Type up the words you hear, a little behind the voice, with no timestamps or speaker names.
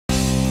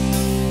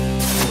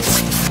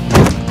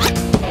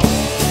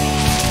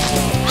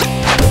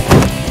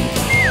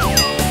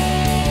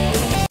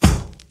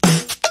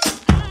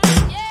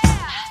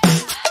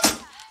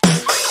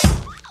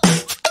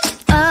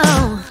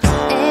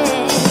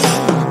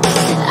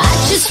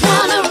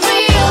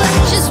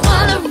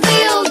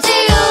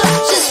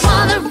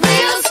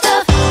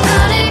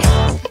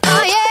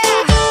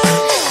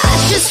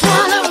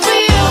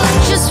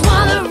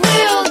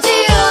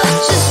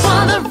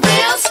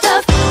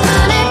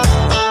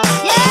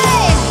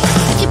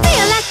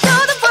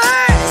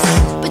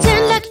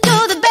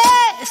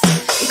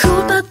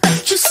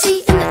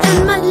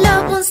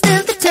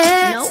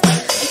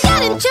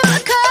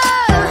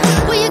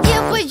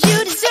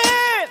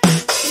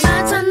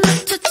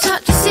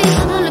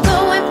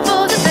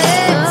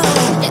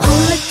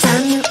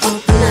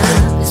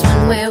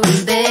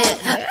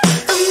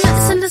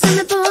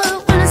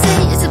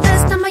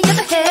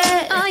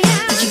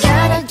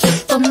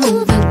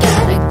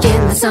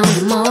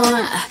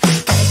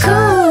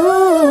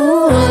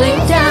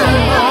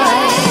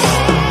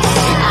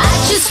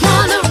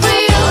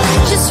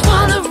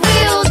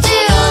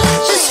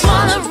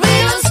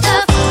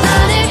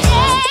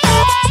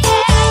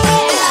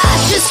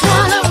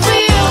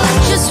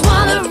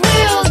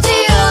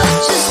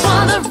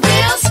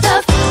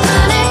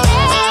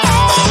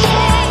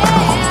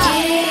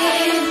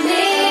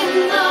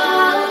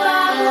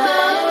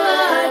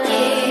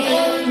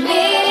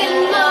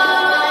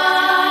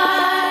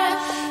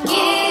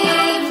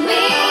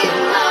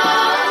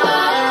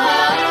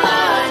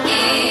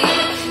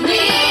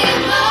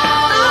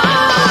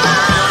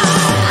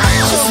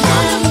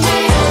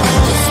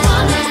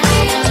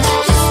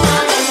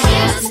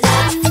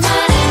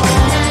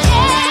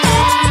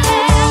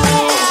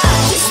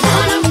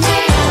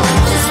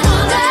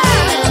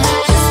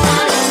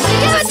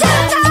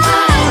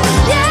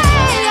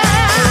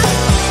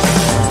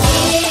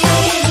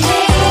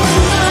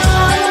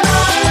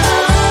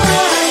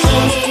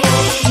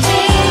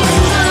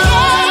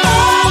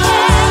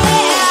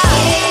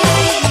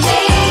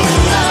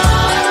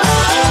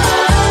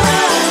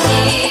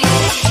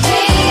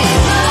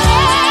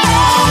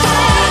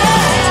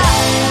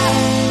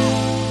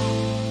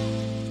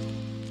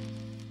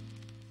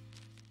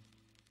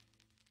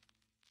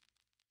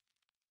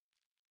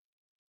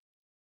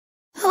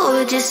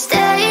would you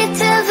stay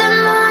till the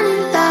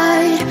morning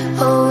light?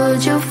 Or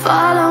would you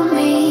follow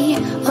me?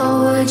 Or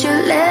would you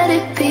let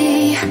it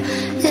be?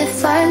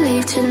 If I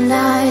leave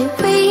tonight,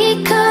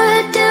 we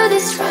could do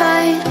this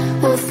right.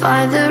 We'll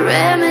find the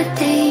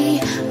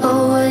remedy.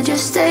 Or would you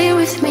stay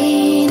with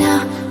me now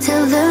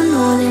till the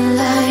morning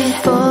light?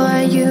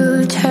 Before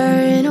you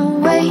turn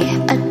away,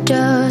 I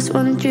just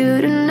want you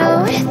to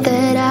know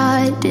that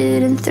I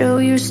didn't throw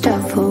your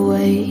stuff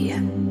away.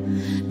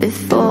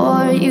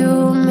 Before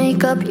you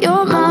make up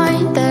your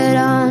mind that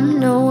I'm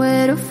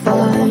nowhere to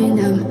find,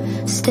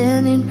 I'm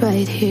standing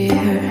right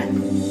here.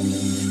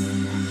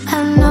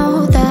 I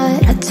know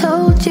that I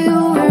told you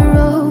we're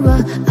over,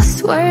 I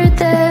swear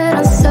that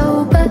I'm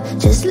sober.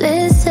 Just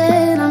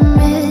listen, I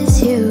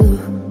miss you.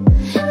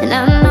 And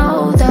I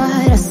know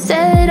that I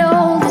said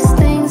all these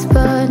things,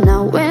 but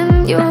now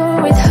when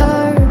you're with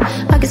her,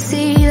 I can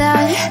see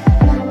that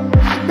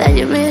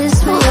you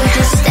miss me. Would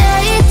you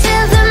stay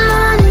till the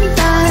morning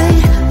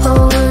light?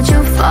 Or would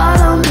you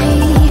follow me?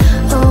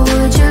 Or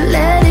would you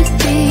let it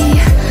be?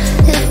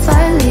 If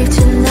I leave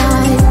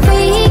tonight,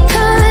 we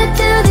could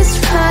do this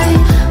right.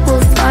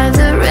 We'll find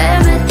the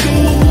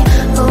remedy.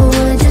 Or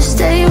would you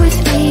stay with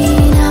me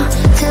now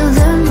till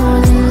the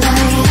morning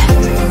light?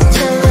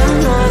 Till the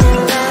morning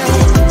light.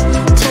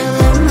 Till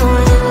the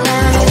morning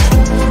light.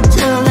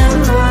 Till the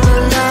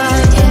morning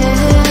light,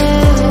 yeah.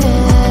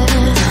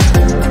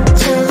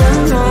 Till the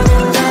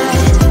morning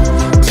light.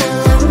 Till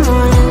the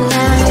morning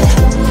light.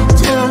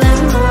 Till the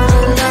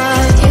morning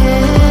light,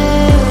 yeah.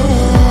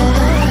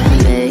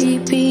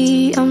 Maybe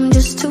I'm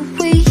just too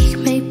weak.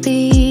 Maybe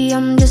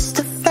I'm just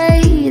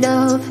afraid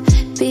of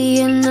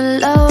being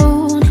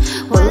alone.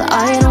 Well,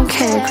 I don't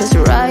care, 'cause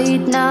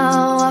right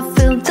now I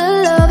feel the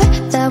love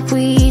that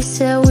we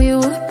said we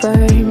would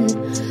burn.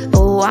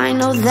 Oh, I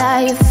know that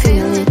you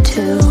feel it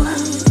too.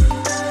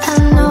 I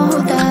know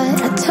that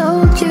I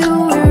told you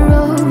we're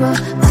over,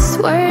 I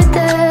swear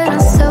that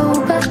I'm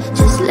sober.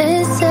 Just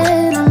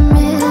listen, I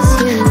miss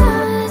you.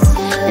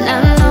 And I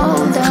know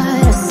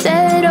that I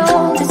said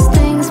all these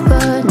things,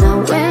 but now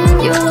when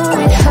you're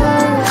with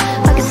her,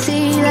 I can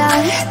see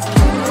that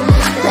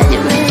you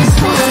miss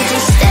me. Would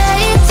you stay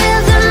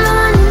till the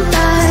morning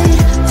light?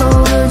 Or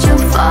would you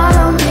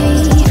follow me?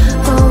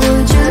 Or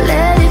would you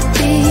let it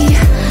be?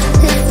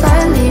 If I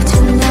leave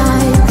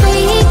tonight, we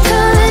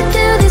could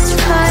do this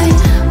right.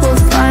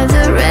 We'll find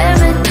the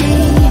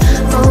remedy.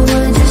 Or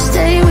would you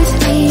stay with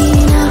me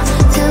now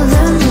till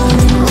the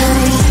morning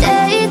light?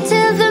 Stay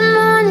till the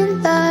morning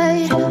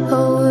light.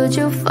 Or would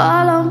you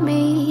follow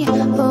me?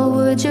 Or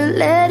would you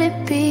let it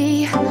be?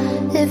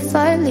 If I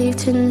leave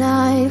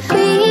tonight,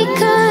 we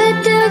could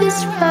do this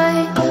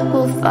right.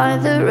 We'll find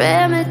the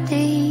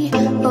remedy.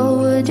 Or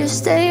would you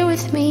stay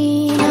with me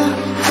now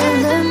till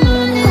the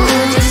morning light?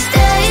 Would you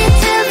stay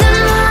till the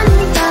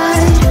morning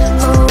light?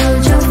 Or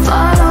would you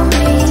follow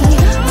me?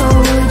 Or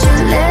would you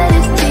let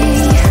it be?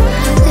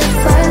 If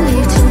I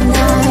leave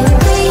tonight,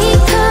 we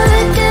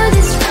could do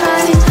this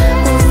right.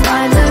 We'll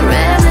find the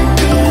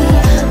remedy.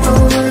 Or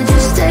would you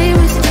stay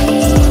with me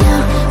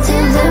now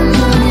till the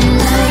morning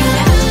light?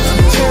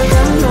 Till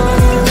the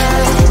morning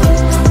light.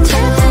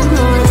 Till the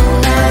morning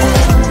light.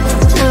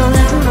 Till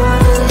the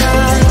morning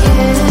light,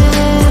 yeah.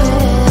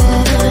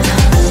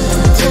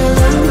 Till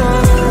the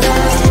morning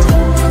light.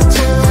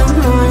 Till the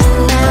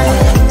morning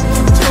light.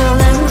 Till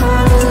the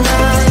morning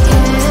light,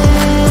 yeah.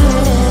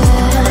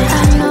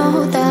 I know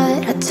that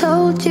I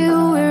told you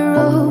we're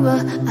over,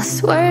 I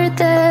swear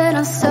that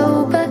I'm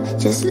sober.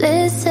 Just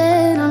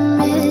listen, I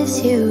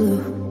miss you.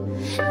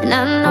 And I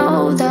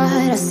know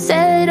that I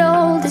said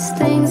all these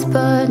things,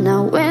 but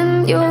now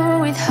when you're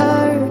with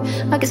her,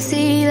 I can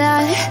see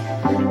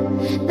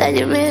that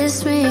you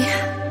miss me.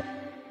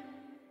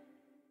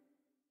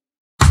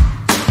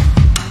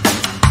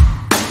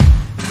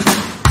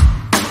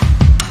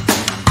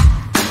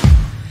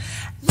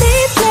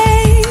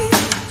 Lately,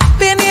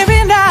 been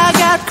hearing I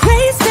got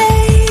crazy.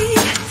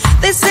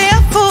 They say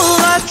I'm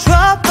full of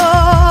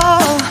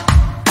trouble,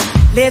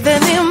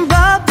 living in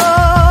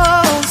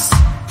bubbles.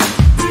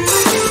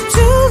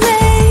 Too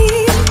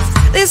late,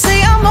 they say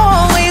I'm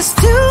always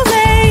too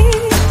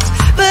late,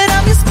 but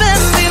I'm just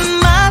spending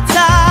my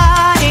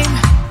time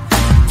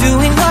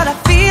doing what I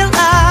feel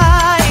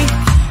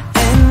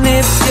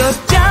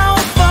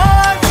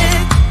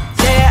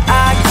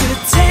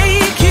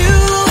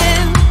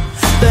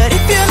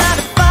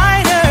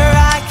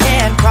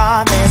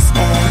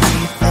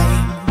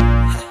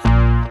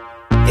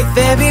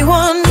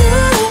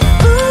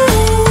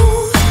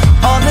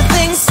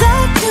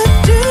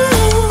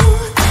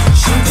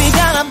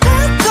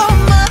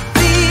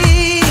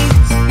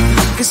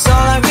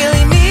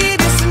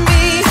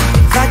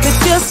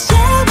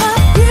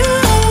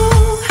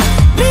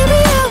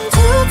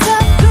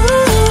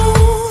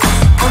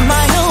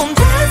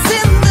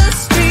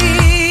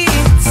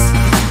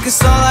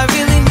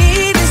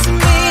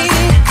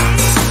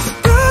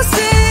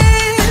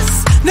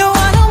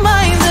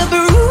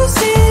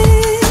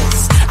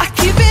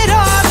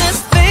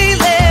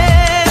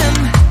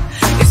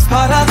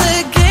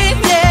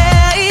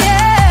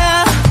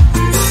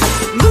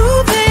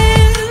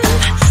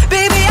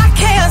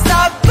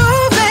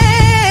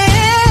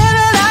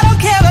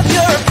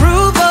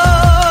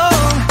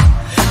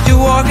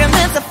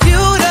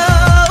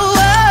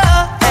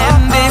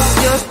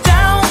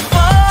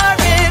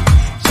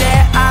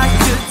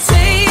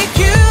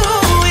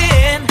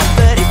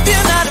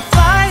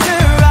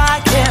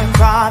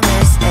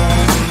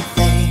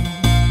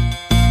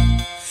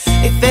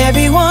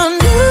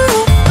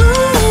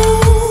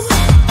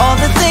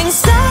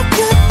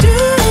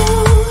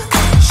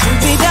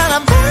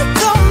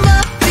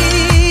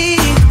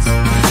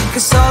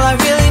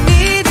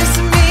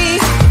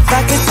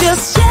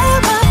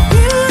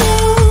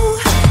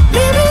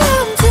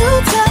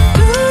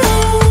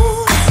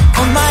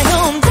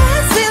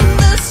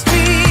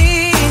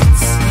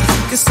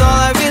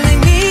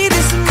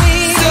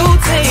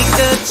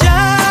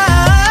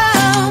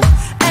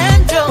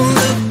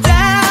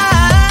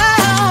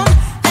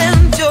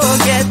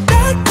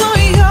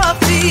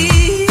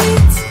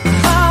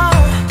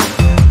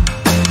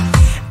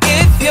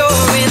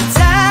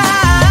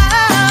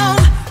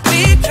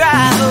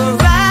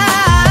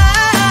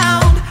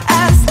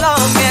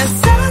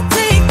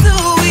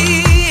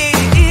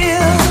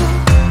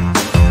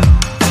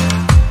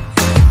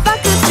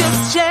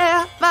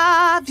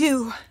have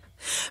you.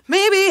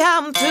 Maybe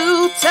I'm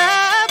too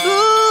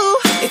taboo.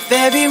 If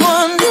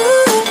everyone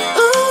knew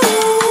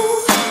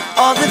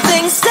all the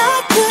things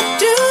I could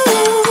do,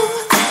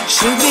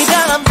 shoot me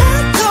down, I'm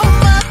back on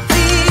my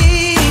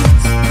feet.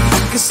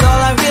 'Cause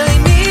all I really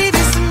need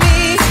is me.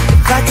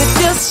 If I could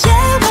just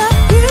share my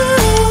view.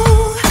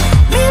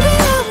 Maybe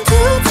I'm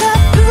too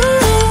taboo.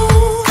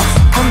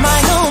 On my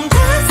own,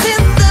 dance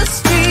in the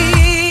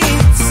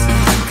streets.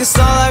 'Cause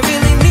all I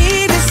really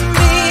need is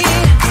me.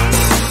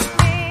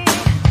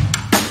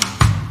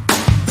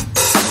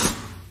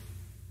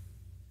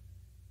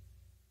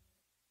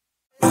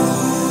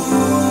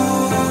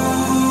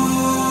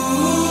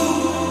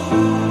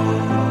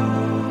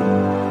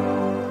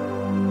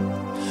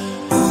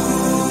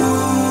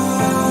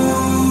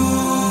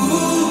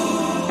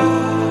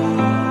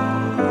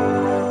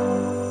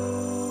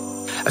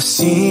 I've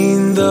seen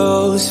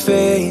those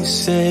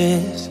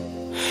faces,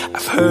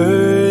 I've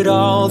heard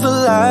all the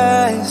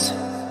lies,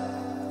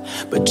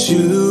 but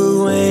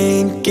you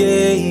ain't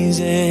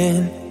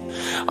gazing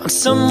on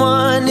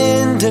someone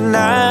in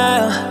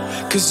denial.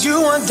 'Cause you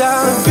want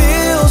dollar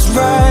bills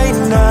right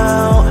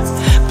now,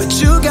 but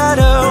you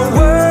gotta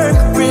work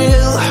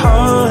real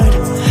hard.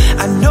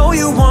 I know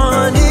you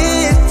want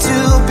it to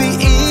be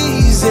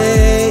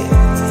easy,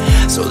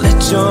 so let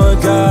your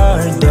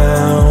guard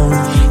down.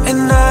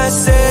 And I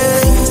said,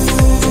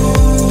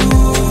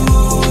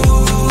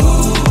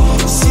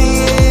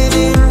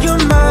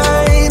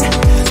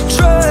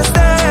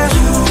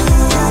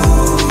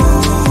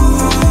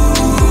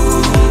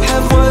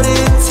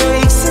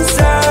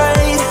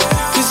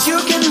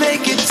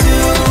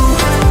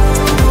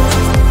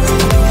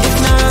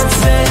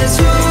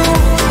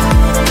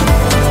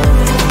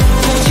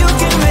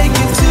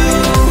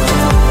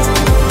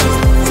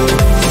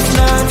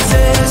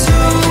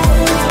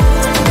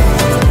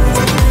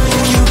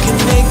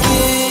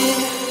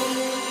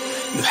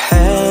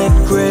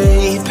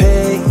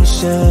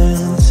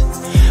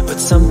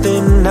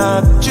 something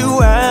knocked you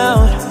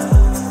out.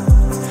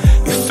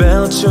 You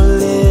felt your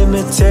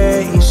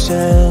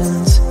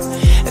limitations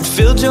and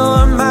filled your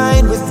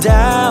mind with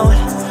doubt.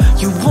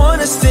 You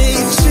wanna stay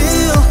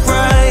chill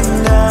right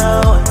now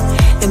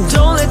and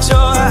don't let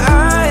your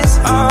eyes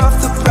off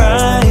the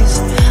prize.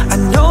 I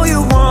know you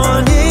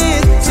want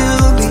it to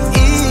be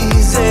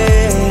easy,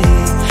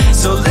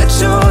 so let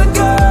your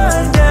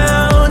guard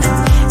down.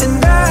 And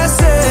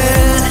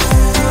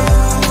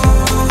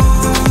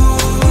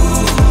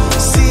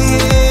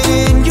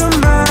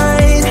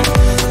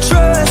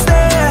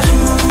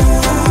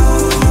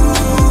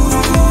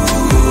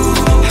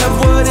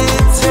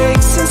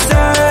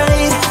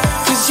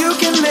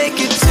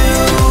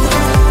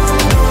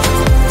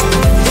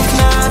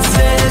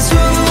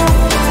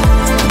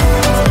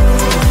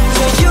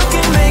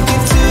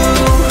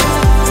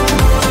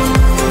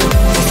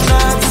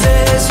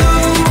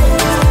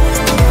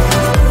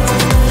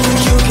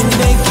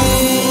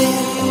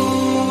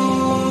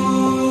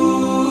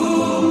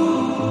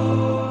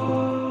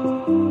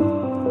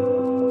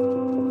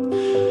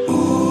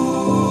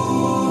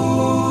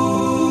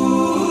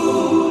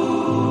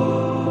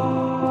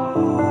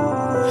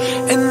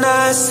I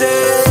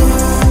said,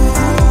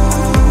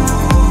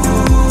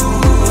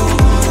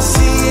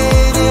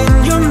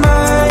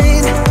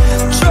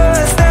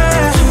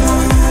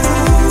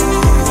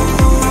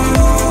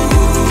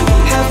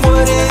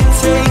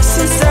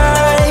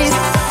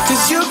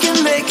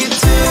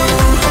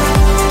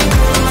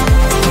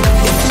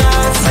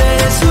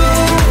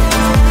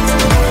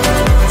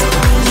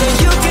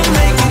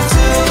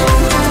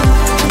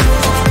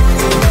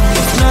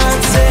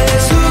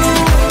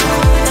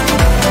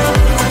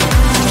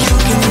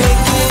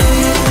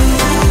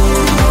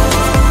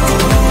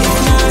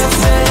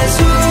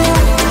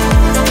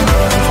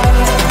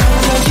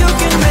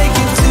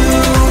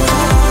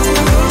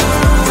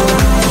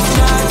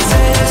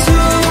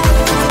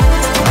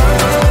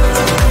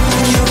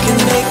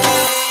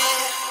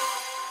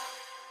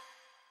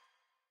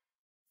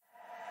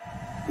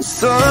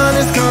 sun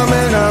is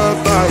coming up,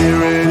 are you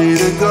ready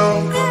to go?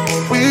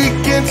 We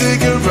can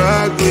take a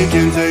ride, we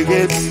can take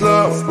it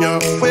slow, yo.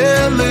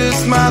 Well,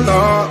 it's my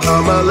law,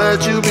 I'ma let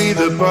you be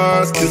the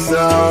boss, 'cause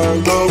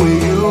I'll go where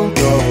you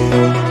go.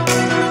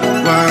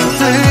 I'll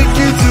take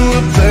you to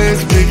a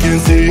place we can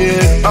see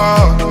it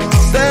all.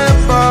 Step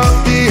off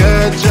the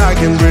edge, I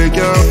can break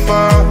your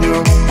fall, yo.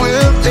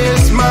 Well,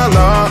 it's my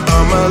law,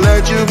 I'ma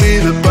let you be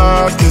the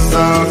boss, 'cause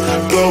I'll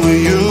go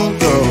where you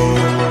go.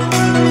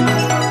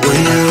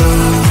 When you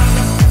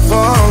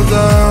fall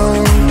down,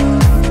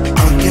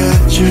 I'll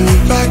get you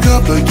back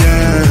up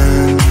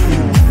again.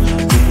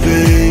 The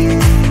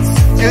things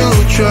you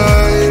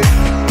try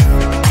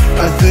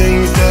are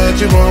things that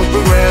you won't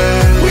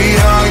regret. We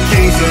are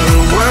kings of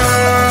the world,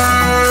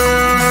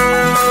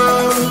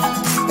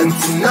 and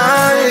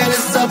tonight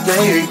is our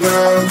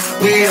playground.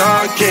 We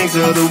are kings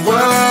of the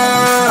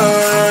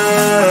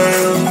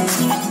world,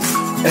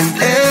 and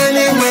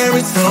anywhere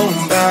it's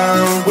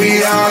homebound. We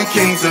are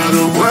kings of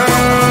the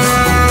world,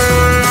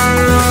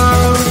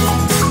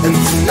 and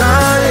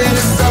tonight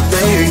is our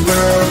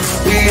playground.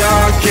 We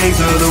are kings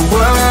of the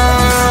world.